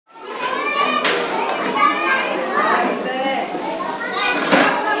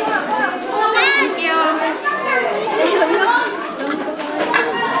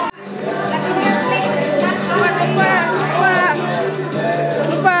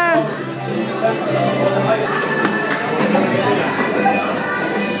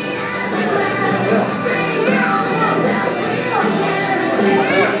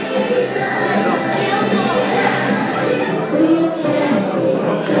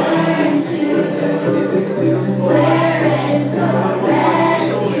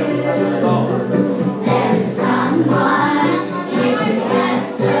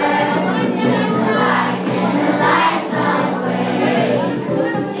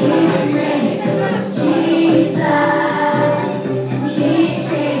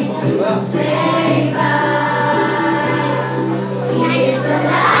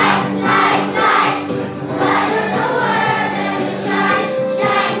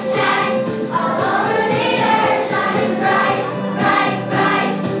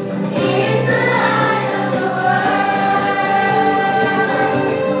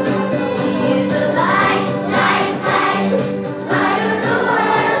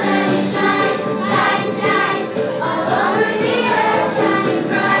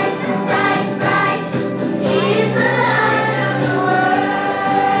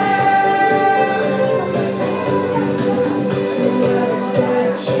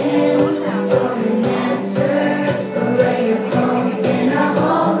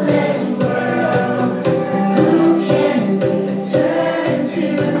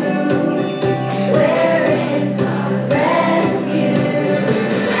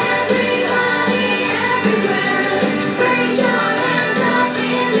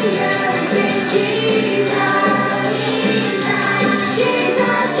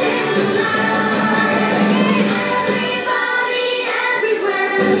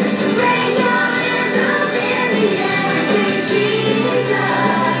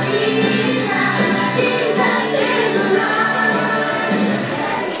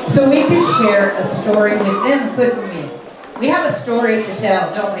So we could share a story with them, couldn't we? We have a story to tell,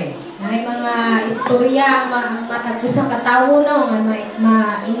 don't we? May mga istorya ang matagpusang katawo no,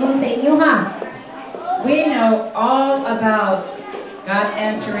 maingon sa inyo ha. We know all about God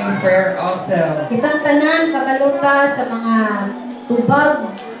answering prayer also. Kitang tanan kabaluta sa mga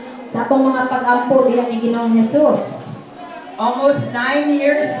tubag sa atong mga pag-ampo diha ni Ginoong Hesus. Almost 9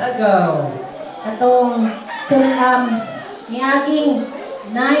 years ago. Atong niaging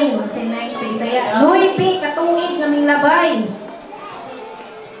 9 sa Isaya. 9 katuig naming labay.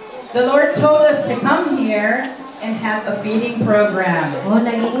 The Lord told us to come here and have a feeding program.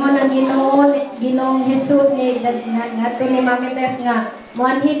 Nag-ingon ang Ginoong Hesus ni nato ni Mami Beth nga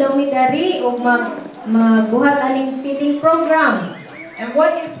muanhi daw mi dari og magbuhat aning feeding program. And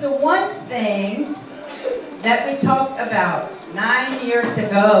what is the one thing that we talked about 9 years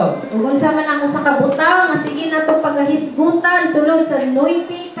ago? Ug unsa man ako sa kabutang nga sige nato pagahisgutan sulod sa 9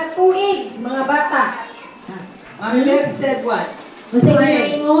 katuig mga bata. Mami Beth said what?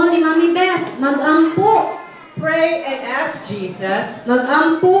 Pray. Ingon ni Mami Beth, mag-ampo. Pray and ask Jesus.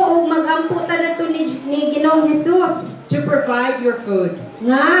 Mag-ampo o mag-ampo ta dato ni Ginoong Hesus to provide your food.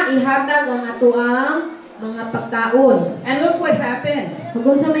 Nga ihatag ang atoang mga pagkaon. And look what happened. Ug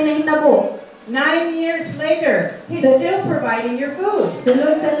unsa may nahitabo? 9 years later, He's still providing your food.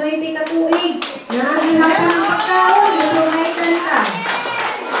 Sulod sa 9 katuig, nga ihatag ang pagkaon, i-provide ka.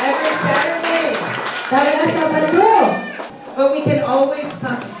 Every Saturday. Kada Sabado. But we can always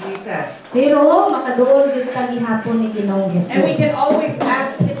come to Jesus. Pero makaduol jud ta gihapon ni Ginoong Hesus. And we can always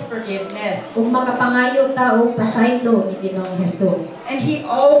ask His forgiveness. Ug makapangayo ta og pasaylo ni Ginoong Hesus. And He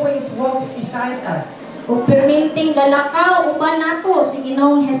always walks beside us. Ug perminting galakaw uban nato si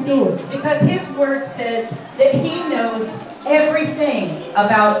Ginoong Hesus. Because His word says that He knows everything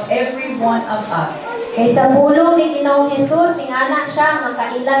about every one of us. Kay sa bulong ni Ginoong Hesus tingana siya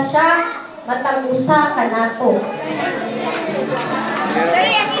makaila siya matag usa ka nato.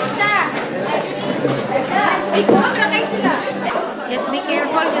 Just be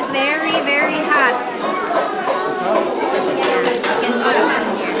careful, it's very, very hot. You can put some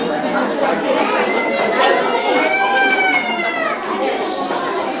here.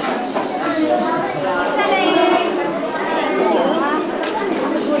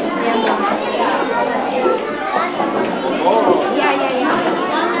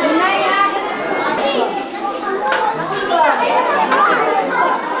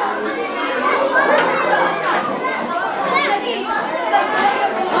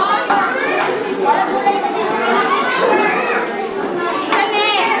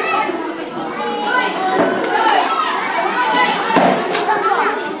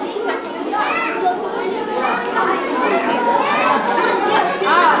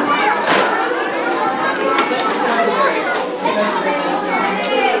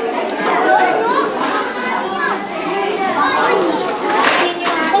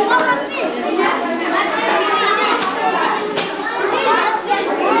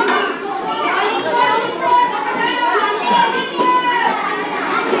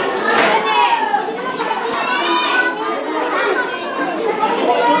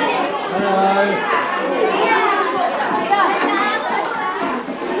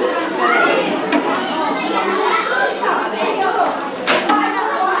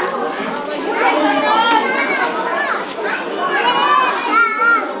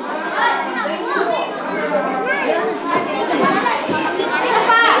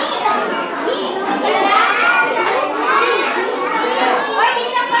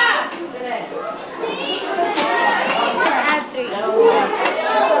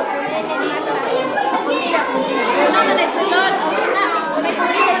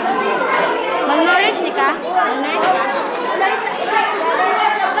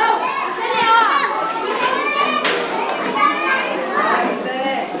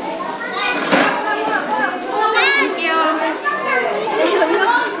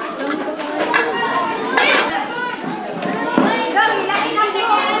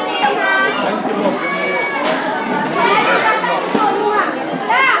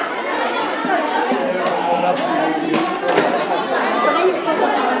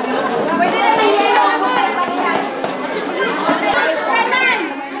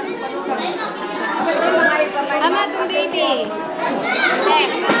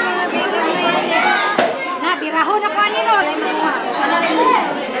 Dahon na pa nilo.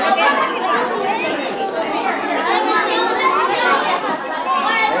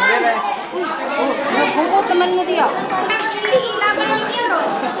 Huwag teman mo diyo. Ilabay ninyo ron.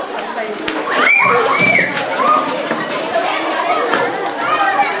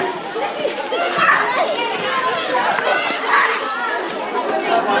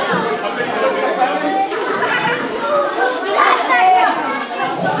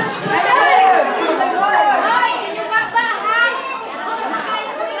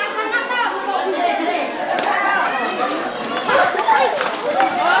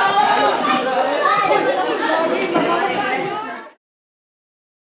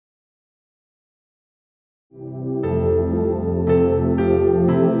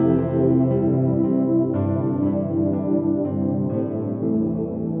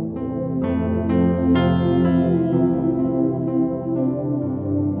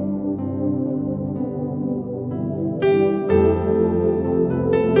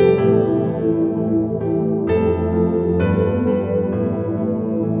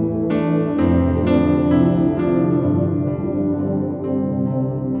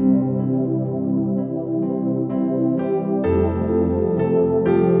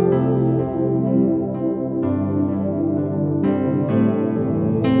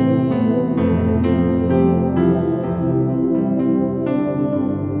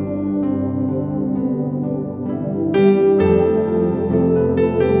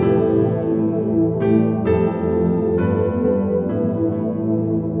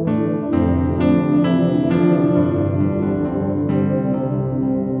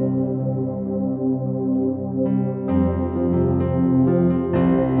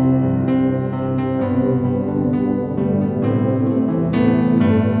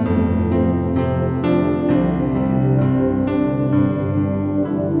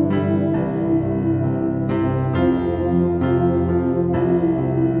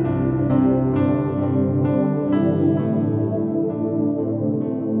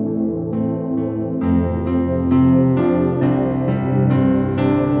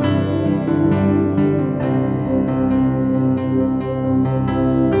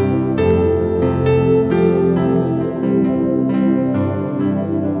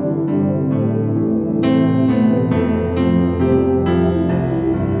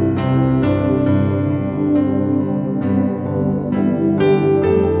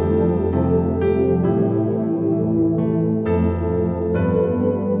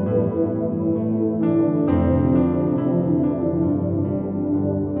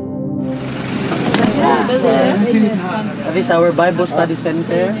 This is our Bible study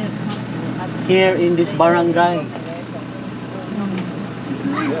center here in this barangay.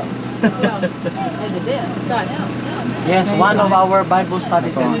 Yes, one of our Bible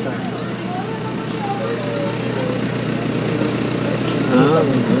study center.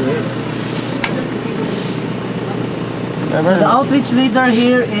 So the outreach leader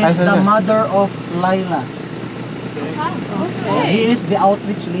here is the mother of Laila. He is the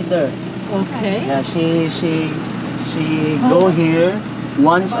outreach leader. Okay. Yeah, she go here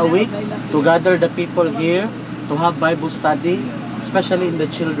once a week to gather the people here to have Bible study, especially in the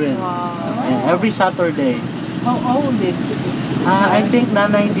children. Yeah, every Saturday. How old is it? I think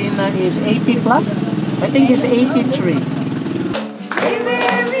Nanay Dina is 80 plus. I think he's 83.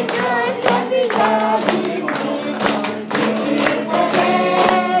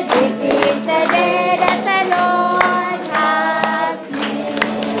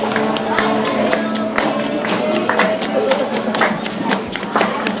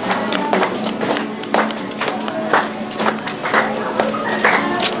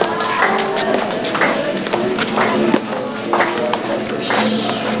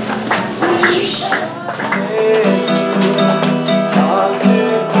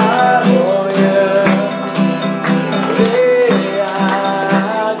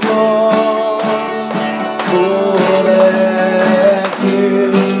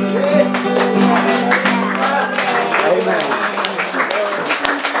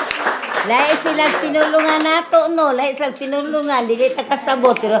 Lahi silang pinulungan nato no, lahi silang pinulungan dili ta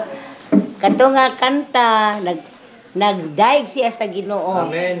kasabot pero kato nga kanta nagdaig siya sa Ginoo.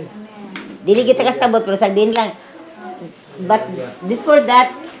 Amen. Dili kita kasabot pero sa din lang. But before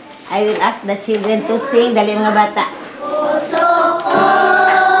that, I will ask the children to sing, dali mga bata. Puso ko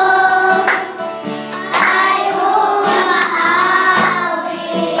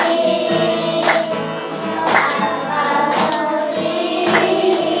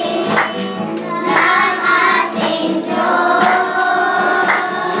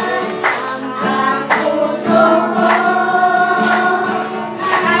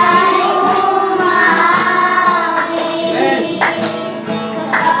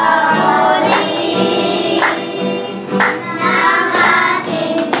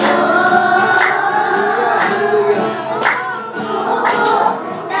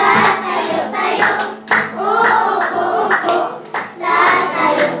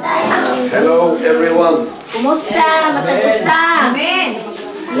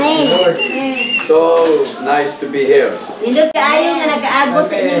be here. Nindot kaayo nga nag-aabot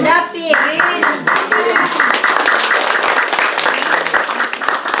sa inyong dapit.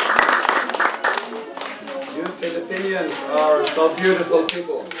 You Filippinians are so beautiful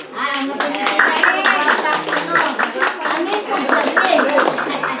people. Ang amin kong sabihin.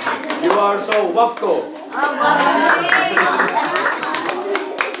 You are so wapko.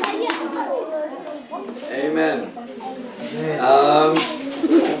 Amen.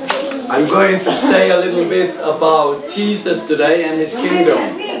 I'm going to say a little bit about Jesus today and His kingdom.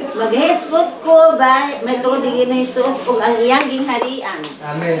 Maghesbot ko ba may tungod ni Jesus ug ang iyang gingharian.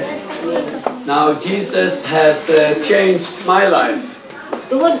 Amen. Now Jesus has changed my life.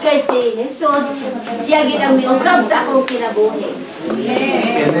 Tungod kay si Jesus, siya gid ang miusab sa akong kinabuhi.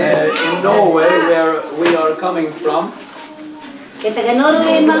 In Norway, where we are coming from, Kaya taga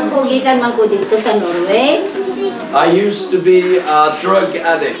Norway man ko, gikan man ko dito sa Norway. I used to be a drug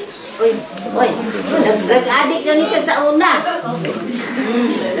addict. Oy, nag-drug addict na siya sa una.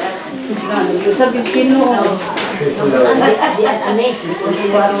 Sabi Ginoo. Di at anes, because you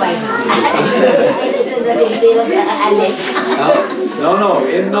are white. Ay, sa Pilipino sa addict. No,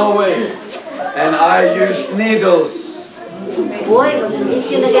 in Norway. And I used needles. Boy,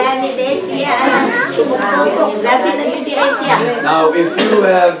 mag-injection na gani dahil siya. Tumuktok, labi na gidi ay siya. Now, if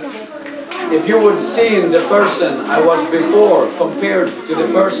you would seen the person I was before compared to the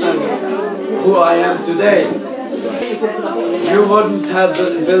person who I am today, you wouldn't have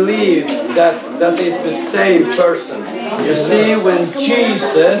believed that that is the same person. You see, when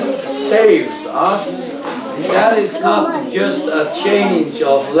Jesus saves us, that is not just a change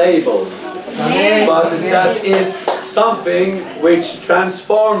of label, but that is something which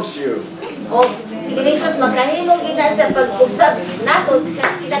transforms you. O, si Jesus, magkahimong ina sa pag-usap nato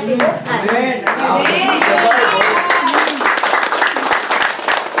sa kinatibukan.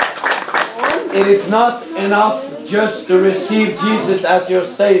 It is not enough just to receive Jesus as your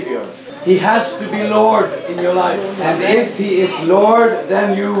Savior. He has to be Lord in your life. And if He is Lord,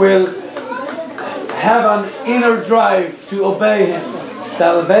 then you will have an inner drive to obey Him.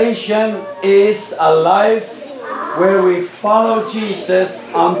 Salvation is a life where we follow Jesus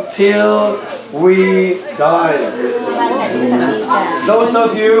until we die. Those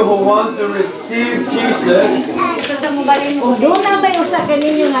of you who want to receive Jesus, Kung doon na may usa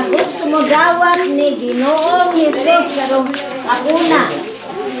kaninyo nga gusto mo dawat ni Ginoong Jesus karong akuna.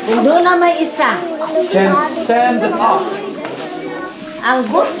 Kung doon na may isa, can stand up ang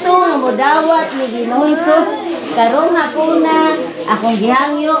gusto nga mo dawat ni Ginoong Jesus karong akuna, akong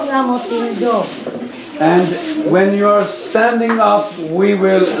gihangyo nga mo tindo. and when you are standing up, we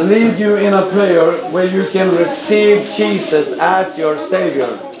will lead you in a prayer where you can receive Jesus as your Savior.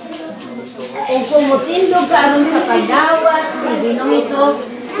 Kung kumutindo karon sa pagdawat ni Ginoong Jesus,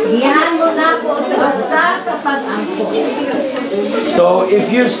 gihan mo na ko sa asa ka pag-angko. So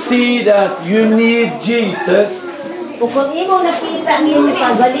if you see that you need Jesus, Kung imo nakita niyo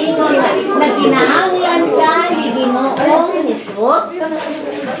pagalingon na kinahanglan ka ni Ginoong Jesus,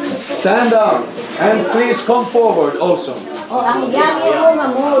 stand up and please come forward also. o ang giyangyo mo nga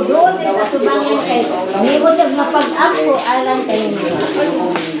mo doon sa subangan kay nimo siya mapag-ampo alang kanimo.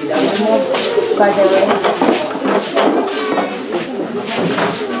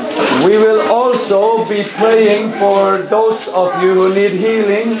 We will also be praying for those of you who need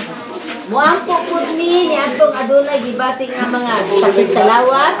healing. Muampo pud mi ni atong adunay gibating nga mga sakit sa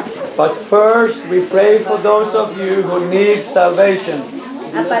lawas. But first, we pray for those of you who need salvation.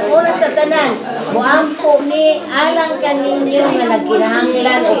 Apan una sa tanan, muampo mi alang kaninyo nga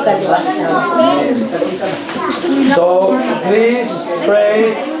nagkinahanglan og kaluwasan. So please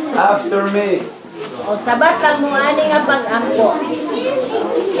pray after me. O sabat lang mo ani nga pag-ampo.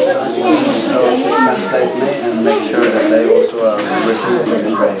 So translate me and make sure that they also are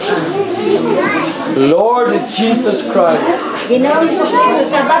repeating the prayer. Lord Jesus Christ, Ginoong Kristo,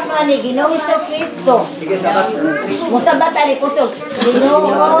 sabat mo ani Ginoong Kristo. Musabat ani kusog.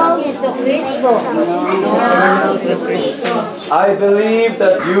 Ginoong Kristo. I believe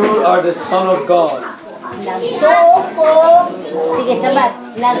that you are the Son of God. Nagtuo ko, sige sabat,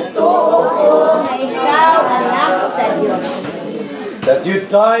 nagtuo ko na ikaw anak sa Diyos. That you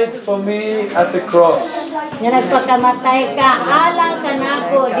died for me at the cross. Nga nagpakamatay ka, alang ka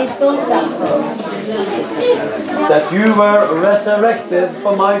nako dito sa cross. That you were resurrected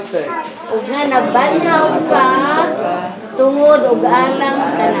for my sake. Ug nga nabanhaw ka, tungod ug alang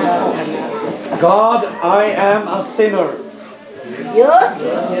ka nako. God, I am a sinner. Diyos,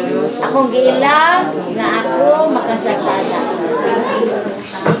 akong giilang nga ako makasasala.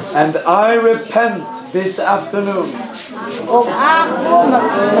 And I repent this afternoon. O ako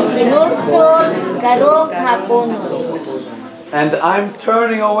magkinulsol karong hapon. And I'm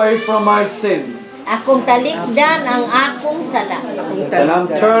turning away from my sin. Akong talikdan ang akong sala. And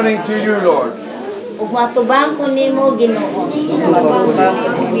I'm turning to you, Lord. Ug matubang ko nimo Ginoo.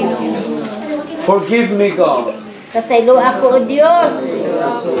 Forgive me, God. Kasaylo ako o Dios.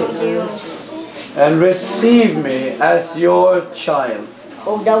 And receive me as your child.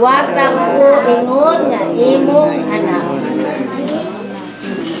 Ug dawatan ko ingon nga imong anak.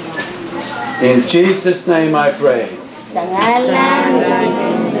 In Jesus' name I pray. Sa ngalan ni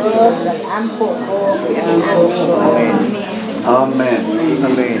Jesus, nagampo ko. Amen.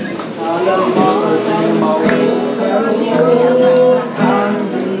 Amen.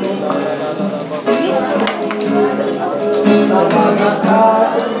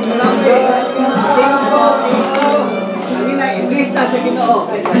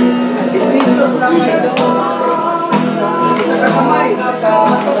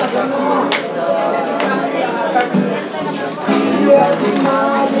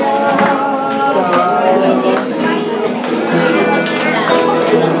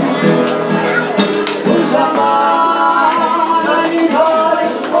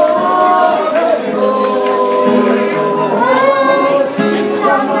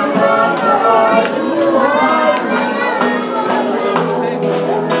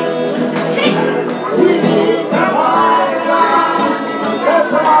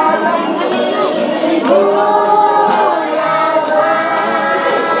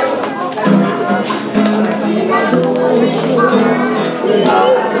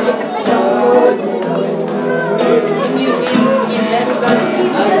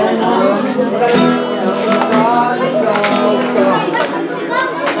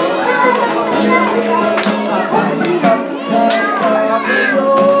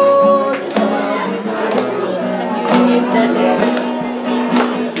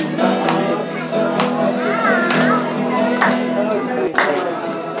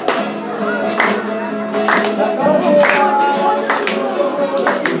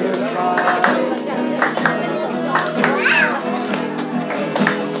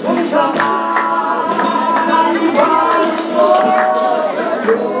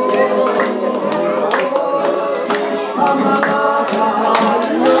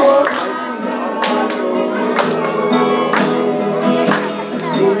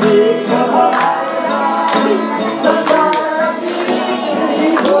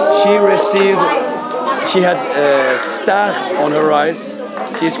 She had a star on her eyes.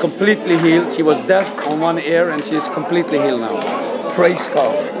 She is completely healed. She was deaf on one ear and she is completely healed now. Praise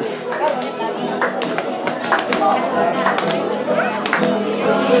God.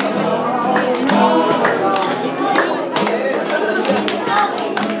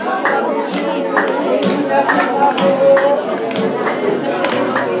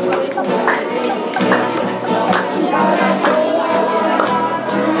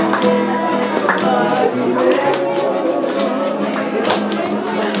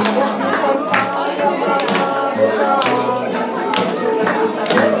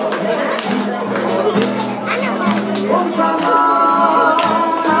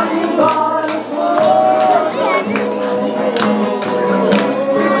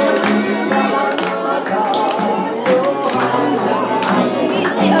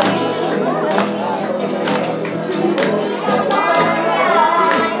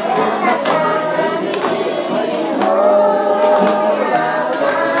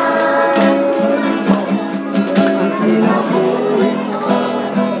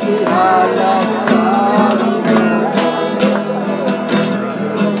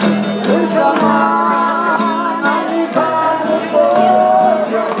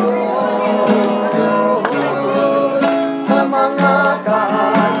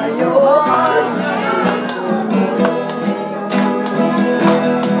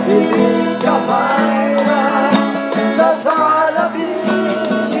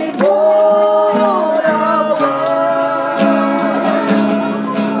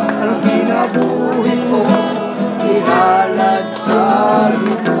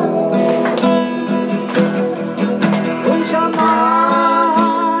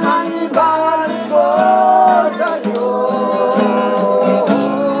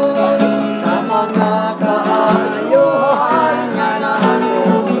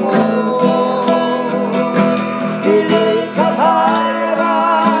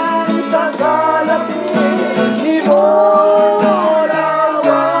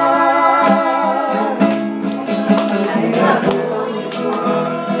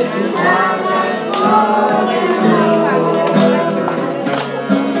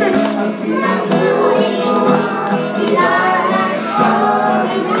 Yeah.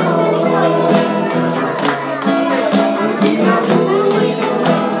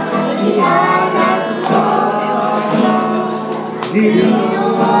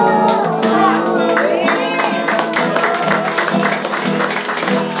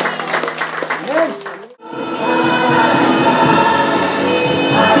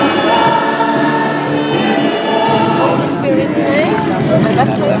 Spirit's name, I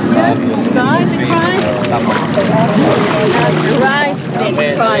baptize you, God in Christ. Christ in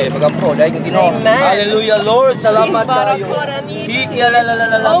Christ. Amen. Hallelujah, Lord. Salamat tayo. Shikya la la la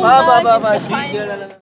la la. Ba ba ba ba. Shikya la la.